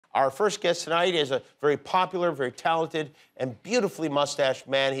Our first guest tonight is a very popular, very talented, and beautifully mustached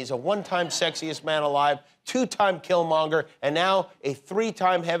man. He's a one-time sexiest man alive, two-time Killmonger, and now a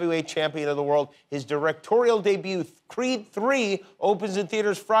three-time heavyweight champion of the world. His directorial debut, Creed 3, opens in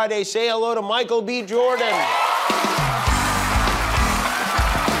theaters Friday. Say hello to Michael B. Jordan.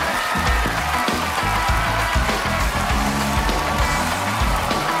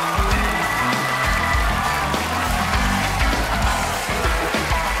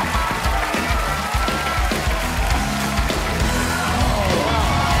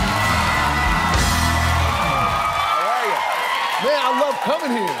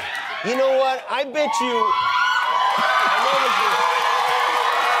 Coming here. You know what? I bet you.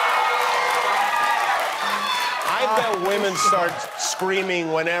 I bet women start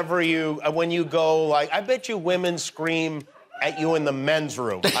screaming whenever when you go, like, I bet you women scream at you in the men's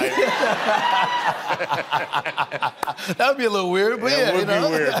room. That would be a little weird, but yeah, it would be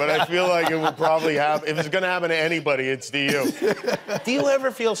weird, but I feel like it would probably happen. If it's gonna happen to anybody, it's to you. Do you ever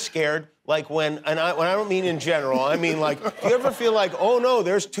feel scared? Like when I don't mean in general, I mean like, do you ever feel like, oh no,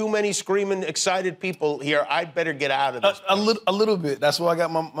 there's too many screaming, excited people here, I'd better get out of this? A little bit. That's why I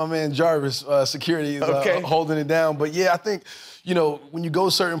got my man Jarvis, security, is holding it down. But yeah, I think, you know, when you go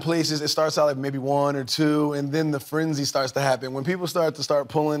certain places, it starts out like maybe one or two, and then the frenzy starts to happen. When people start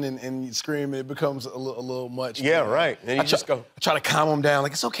pulling and screaming, it becomes a little much. Yeah, right. And you just go. I try to calm them down.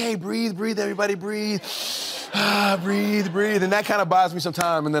 Like, it's okay, breathe, everybody breathe. Breathe. And that kind of buys me some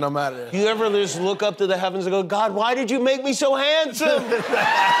time, and then I'm out of there. Do you ever just look up to the heavens and go, God, why did you make me so handsome?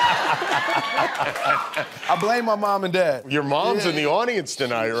 I blame my mom and dad. Your mom's in the audience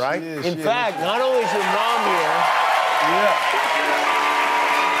tonight, right? In fact, not only is your mom here,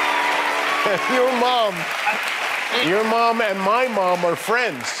 your mom and my mom are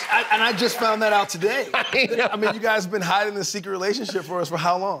friends. And I just found that out today. I mean, you guys have been hiding this secret relationship for us for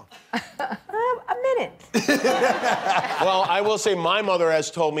how long? A minute. Well, I will say my mother has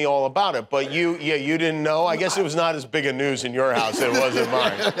told me all about it, but you didn't know? I guess it was not as big a news in your house as it was in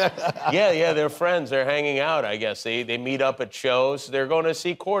mine. Yeah, they're friends. They're hanging out, I guess. They meet up at shows. They're going to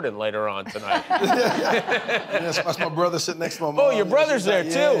see Corden later on tonight. That's my brother sitting next to my mom. Oh, your brother's there, too.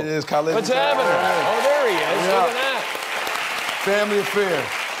 Yeah, it is. What's happening? Oh, there he is. Yeah. Look at that. Family affair.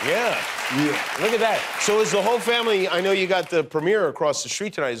 Yeah. Look at that. So is the whole family, I know you got the premiere across the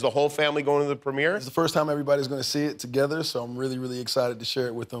street tonight. Is the whole family going to the premiere? It's the first time everybody's going to see it together, so I'm really, really excited to share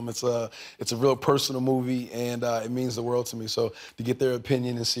it with them. It's a real personal movie, and it means the world to me. So to get their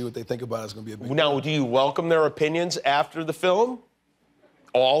opinion and see what they think about it is going to be a big Now, do you welcome their opinions after the film?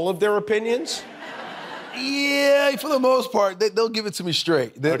 All of their opinions? Yeah, for the most part, they'll give it to me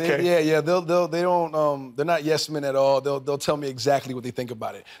straight. They're not yes men at all. They'll tell me exactly what they think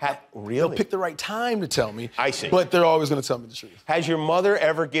about it. Really? They'll pick the right time to tell me. I see. But they're always going to tell me the truth. Has your mother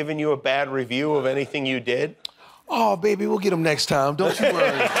ever given you a bad review of anything you did? Oh, baby, we'll get them next time. Don't you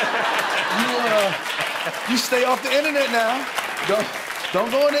worry. You stay off the internet now.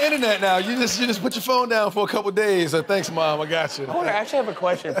 Don't go on the internet now. You just put your phone down for a couple days. Thanks, Mom. I got you. I actually have a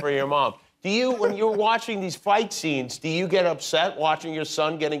question for your mom. Do you, when you're watching these fight scenes, do you get upset watching your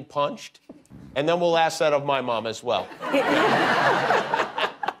son getting punched? And then we'll ask that of my mom as well.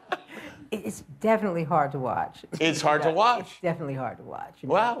 It's definitely hard to watch. It's hard to watch? It's definitely hard to watch. You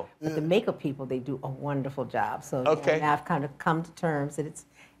know? Wow. But the makeup people, they do a wonderful job. So now I've kind of come to terms that it's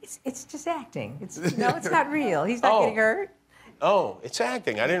just acting. It's not real. He's not getting hurt. Oh, it's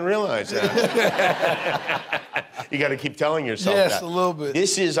acting. I didn't realize that. You got to keep telling yourself that. Yes, a little bit.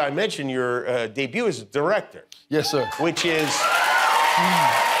 This is, I mentioned, your debut as a director. Yes, sir. Which is, and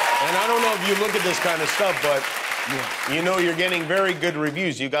I don't know if you look at this kind of stuff, but you know you're getting very good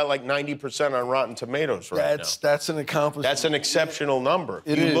reviews. You got like 90% on Rotten Tomatoes right now. That's an accomplishment. That's an exceptional number.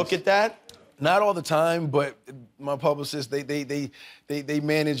 Do you look at that? Not all the time, but my publicists, they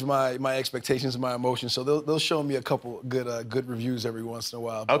manage my expectations and my emotions, so they'll show me a couple good reviews every once in a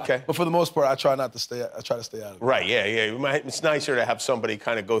while. Okay. But for the most part, I try to stay out of it. Right, yeah. It's nicer to have somebody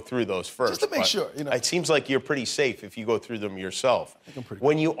kind of go through those first. Just to make sure, you know. It seems like you're pretty safe if you go through them yourself. I think I'm pretty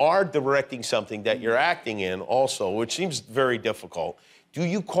When you are directing something that you're acting in also, which seems very difficult, do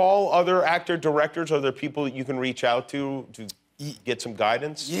you call other actor-directors? Are there people that you can reach out to get some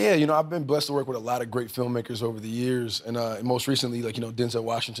guidance? Yeah, you know, I've been blessed to work with a lot of great filmmakers over the years, and most recently, like, you know, Denzel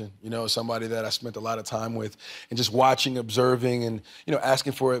Washington, you know, somebody that I spent a lot of time with, and just watching, observing, and, you know,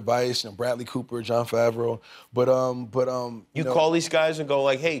 asking for advice, you know, Bradley Cooper, Jon Favreau, you call these guys and go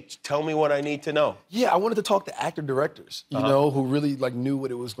like, hey, tell me what I need to know. Yeah, I wanted to talk to actor-directors, you know, who really, like, knew what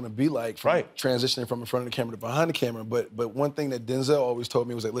it was going to be like from transitioning from in front of the camera to behind the camera, but one thing that Denzel always told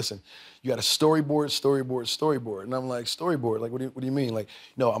me was like, listen, you got a storyboard, and I'm like, storyboard? Like, like, what do you mean? Like,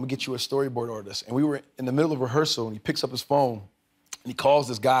 no, I'm gonna get you a storyboard artist. And we were in the middle of rehearsal, and he picks up his phone, and he calls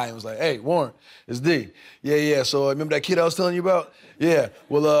this guy and was like, hey, Warren, it's D. Yeah. So remember that kid I was telling you about? Yeah.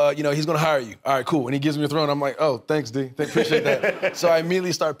 Well, he's gonna hire you. All right, cool. And he gives me a throne. I'm like, oh, thanks, D. Appreciate that. So I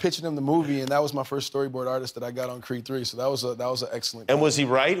immediately started pitching him the movie, and that was my first storyboard artist that I got on Creed 3. So that was an excellent. And was he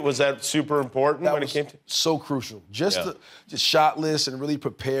right? Was that super important when it came to? So crucial. Just shot list and really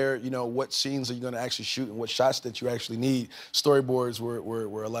prepare. What scenes are you gonna actually shoot and what shots that you actually need. Storyboards were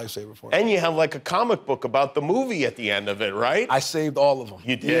a lifesaver for me. And you have like a comic book about the movie at the end of it, right? I saved all of them.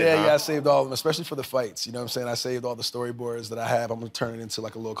 You did? Yeah, I saved all of them, especially for the fights. You know what I'm saying? I saved all the storyboards that I have. I'm gonna turn it into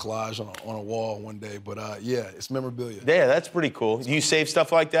like a little collage on a wall one day. But it's memorabilia. Yeah, that's pretty cool. Do you save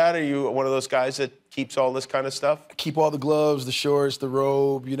stuff like that? Are you one of those guys that keeps all this kind of stuff? I keep all the gloves, the shorts, the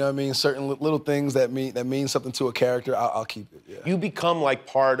robe. You know what I mean? Certain little things that mean something to a character. I'll keep it. Yeah. You become like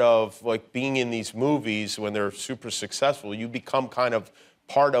part of like being in these movies when they're super successful. You become kind of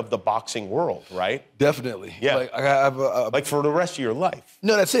part of the boxing world, right? Definitely. Yeah. Like I have like for the rest of your life.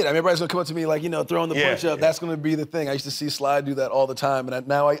 No, that's it. I mean, everybody's gonna come up to me like, throwing the punch up. That's gonna be the thing. I used to see Sly do that all the time, and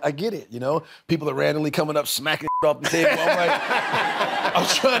now I get it. People are randomly coming up, smacking off the table. I'm like, I'm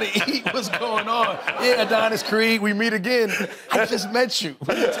trying to eat. What's going on? Yeah, Adonis Creed, we meet again. I just met you.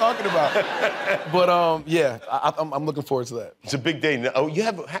 What are you talking about? But I'm looking forward to that. It's a big day. Oh,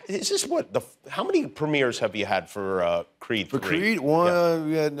 is this how many premieres have you had for Creed 3? For Creed, one.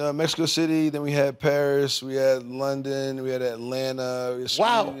 We had Mexico City, then we had Paris, we had London, we had Atlanta, we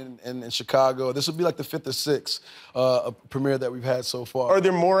had and Chicago. This will be like the 5th or 6th premiere that we've had so far. Are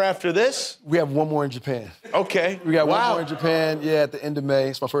there more after this? We have one more in Japan. Okay. We got one more in Japan, at the end of May.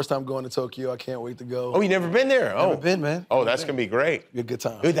 It's my first time going to Tokyo. I can't wait to go. Oh, you never been there? Never been, man. Oh, that's going to be great. Be a good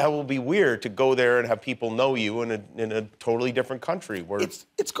time. Dude, that will be weird to go there and have people know you in a totally different country. Where It's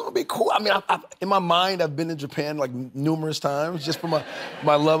going to be cool. I mean, in my mind, I've been to Japan like numerous times just for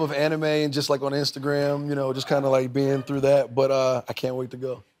my love of anime and just like on Instagram, just kind of like being through that. But I can't wait to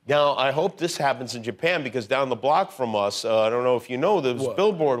go. Now, I hope this happens in Japan because down the block from us, I don't know if you know, this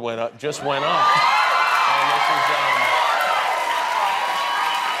billboard just went up. And this is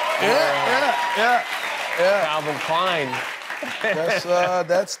Calvin Klein.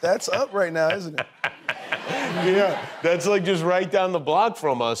 That's up right now, isn't it? Yeah, that's like just right down the block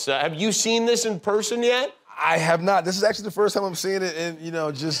from us. Have you seen this in person yet? I have not. This is actually the first time I'm seeing it, and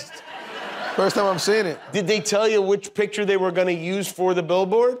just first time I'm seeing it. Did they tell you which picture they were going to use for the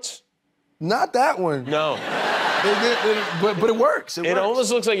billboards? Not that one. No. But it works. It works.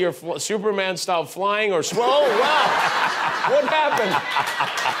 Almost looks like you're Superman-style flying or... Oh, wow. What happened?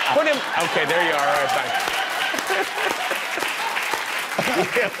 Put him... Okay, there you are. All right, back.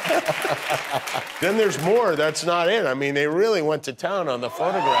 Then there's more. That's not it. I mean, they really went to town on the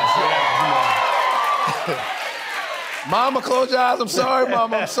photographs. Yeah. Mama, close your eyes. I'm sorry,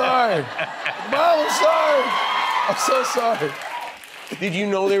 Mama. I'm sorry. Mom, I'm sorry. I'm so sorry. Did you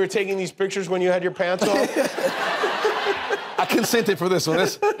know they were taking these pictures when you had your pants off? I consented for this one.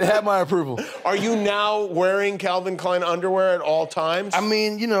 They had my approval. Are you now wearing Calvin Klein underwear at all times? I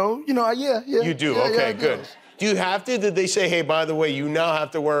mean, yeah. You do? Yeah, okay, good. Do you have to? Did they say, hey, by the way, you now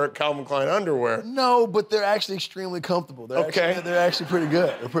have to wear Calvin Klein underwear? No, but they're actually extremely comfortable. They're actually pretty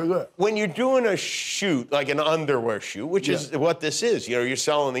good. They're pretty good. When you're doing a shoot, like an underwear shoot, which is what this is, you're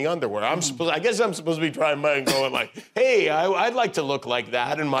selling the underwear. I guess I'm supposed to be driving by and going like, hey, I'd like to look like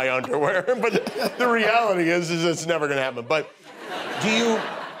that in my underwear. But the reality is it's never gonna happen. But do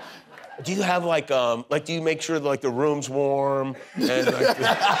you have like do you make sure like the room's warm and like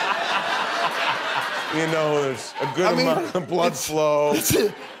there's a good amount of blood flow. It's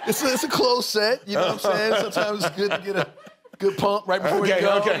a close set, you know what I'm saying? Sometimes it's good to get a good pump right before you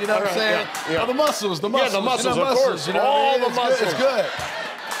go, you know what I'm saying? Yeah. Oh, the muscles. Yeah, the muscles, of course. You know all the muscles. It's good.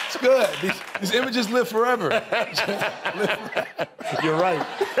 It's good. These images live forever. You're right.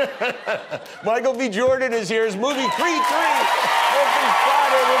 Michael B. Jordan is here. His movie Creed 3. Every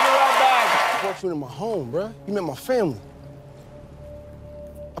Friday. We'll be right back. I brought you into my home, bruh. You met my family.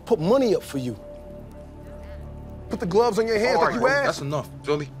 I put money up for you. Put the gloves on your hands like you asked. That's enough,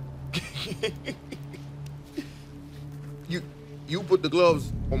 Jolie. You put the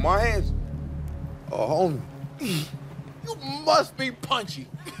gloves on my hands? Oh, homie. You must be punchy.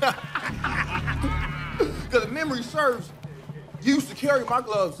 Because if memory serves, you used to carry my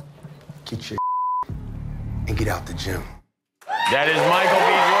gloves. Get your and get out the gym. That is Michael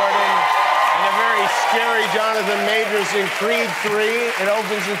B. Jordan and a very scary Jonathan Majors in Creed 3. It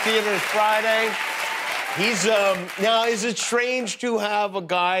opens in theaters Friday. He's now. Is it strange to have a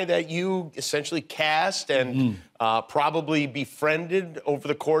guy that you essentially cast and probably befriended over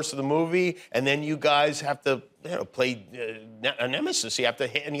the course of the movie, and then you guys have to play a nemesis? You have to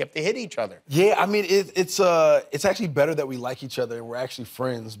hit each other. Yeah, I mean it's actually better that we like each other and we're actually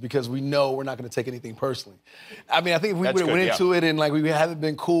friends because we know we're not going to take anything personally. I mean, I think if we would have went into it and like we haven't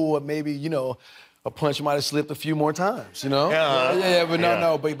been cool, maybe a punch might have slipped a few more times, Yeah, but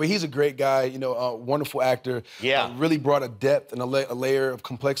no. But he's a great guy, a wonderful actor. Yeah. Really brought a depth and a layer of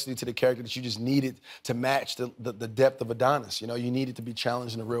complexity to the character that you just needed to match the depth of Adonis. You needed to be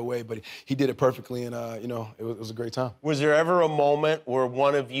challenged in a real way, but he did it perfectly, and it was a great time. Was there ever a moment where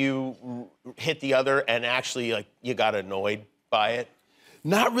one of you hit the other and actually like you got annoyed by it?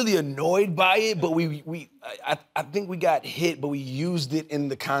 Not really annoyed by it, but I think we got hit, but we used it in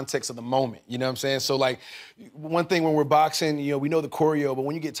the context of the moment. You know what I'm saying? So like, one thing when we're boxing, we know the choreo, but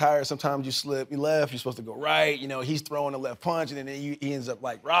when you get tired, sometimes you slip, you left, you're supposed to go right. He's throwing a left punch, and then he ends up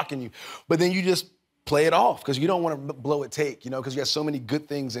like rocking you. But then you just play it off because you don't want to blow a take, because you got so many good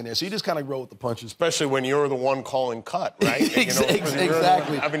things in there. So you just kind of roll with the punches. Especially when you're the one calling cut, right?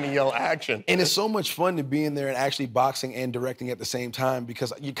 Exactly. Having to yell action. And it's so much fun to be in there and actually boxing and directing at the same time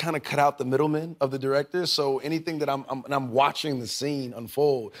because you kind of cut out the middleman of the director. So anything that I'm watching the scene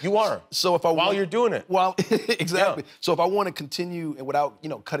unfold. You are. So if while you're doing it. Well, exactly. Yeah. So if I want to continue and without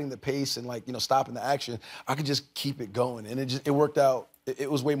cutting the pace and stopping the action, I could just keep it going, and it worked out. It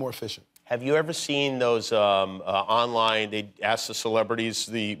was way more efficient. Have you ever seen those online, they ask the celebrities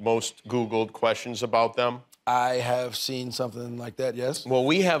the most Googled questions about them? I have seen something like that, yes. Well,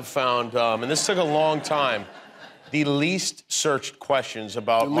 we have found, and this took a long time, the least searched questions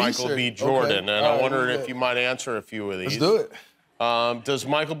about Michael B. Jordan. Okay. And I wondered if you might answer a few of these. Let's do it. Does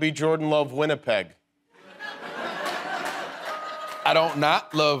Michael B. Jordan love Winnipeg? I don't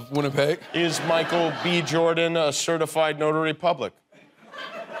not love Winnipeg. Is Michael B. Jordan a certified notary public?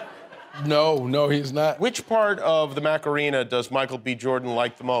 No, he's not. Which part of the Macarena does Michael B. Jordan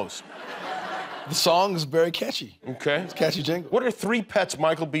like the most? The song is very catchy. Okay. It's a catchy jingle. What are 3 pets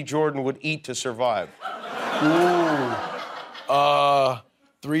Michael B. Jordan would eat to survive? Ooh.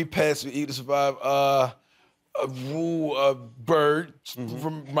 3 pets would eat to survive. A bird,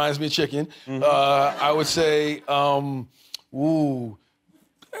 reminds me of chicken. I would say,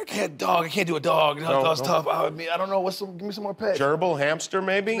 I can't do a dog. Dog's tough. I don't know. Give me some more pets. Gerbil, hamster,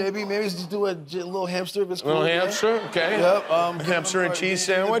 maybe? Maybe just do a little hamster if it's cool. Little hamster, okay. Yep. Hamster and cheese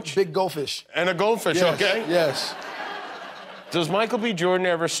sandwich? Big goldfish. And a goldfish, Yes, okay. Yes. Does Michael B. Jordan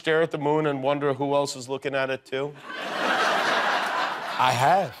ever stare at the moon and wonder who else is looking at it too? I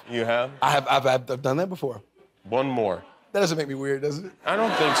have. You have? I've done that before. One more. That doesn't make me weird, does it? I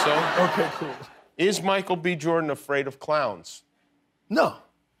don't think so. Okay, cool. Is Michael B. Jordan afraid of clowns? No.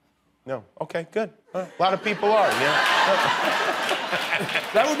 No. Okay, good. A lot of people are, yeah.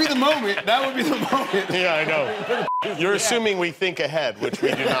 That would be the moment. Yeah, I know. You're assuming we think ahead, which we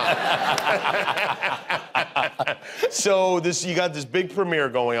do not. So you got this big premiere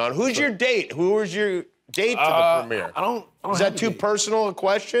going on. Who's your date? Who was your date to the premiere? I don't Is that too personal a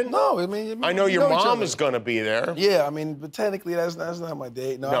question? No, I mean, I know your mom is going to be there. Yeah, I mean, but technically that's not my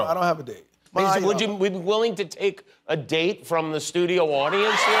date. No. I don't have a date. Would you be willing to take a date from the studio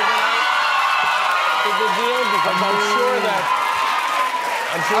audience here tonight? Is the deal? Because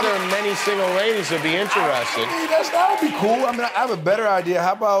I'm sure there are many single ladies that'd be interested. That would be cool. I mean, I have a better idea.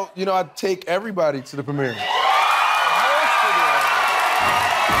 How about, I take everybody to the premiere?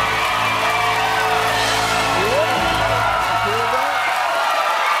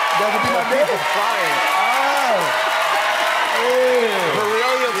 That would be my date. Crying. For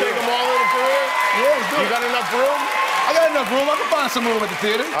real? You'll take them all to the premiere? Yeah, let's do it. You got enough room? I got enough room. I can find some room at the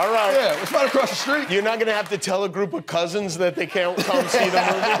theater. All right. Yeah, it's right across the street. You're not going to have to tell a group of cousins that they can't come see the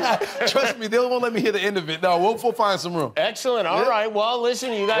movie? Trust me, they won't let me hear the end of it. No, we'll find some room. Excellent. All right. Well,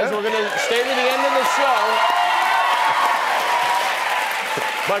 listen, you guys, we're going to stay to the end of the show.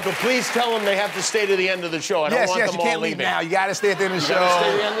 Michael, please tell them they have to stay to the end of the show. I don't want them all leaving. You can't leave now. You got to stay at the end of the show. You got to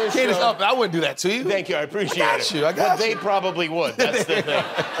stay to the end of the show. I wouldn't do that to you. Thank you. I appreciate it. I got you. But they probably would. That's the thing.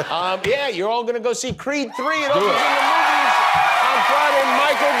 Yeah, you're all going to go see Creed 3. It opens in the movies on Friday.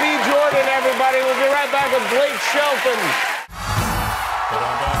 Michael B. Jordan, everybody. We'll be right back with Blake Shelton.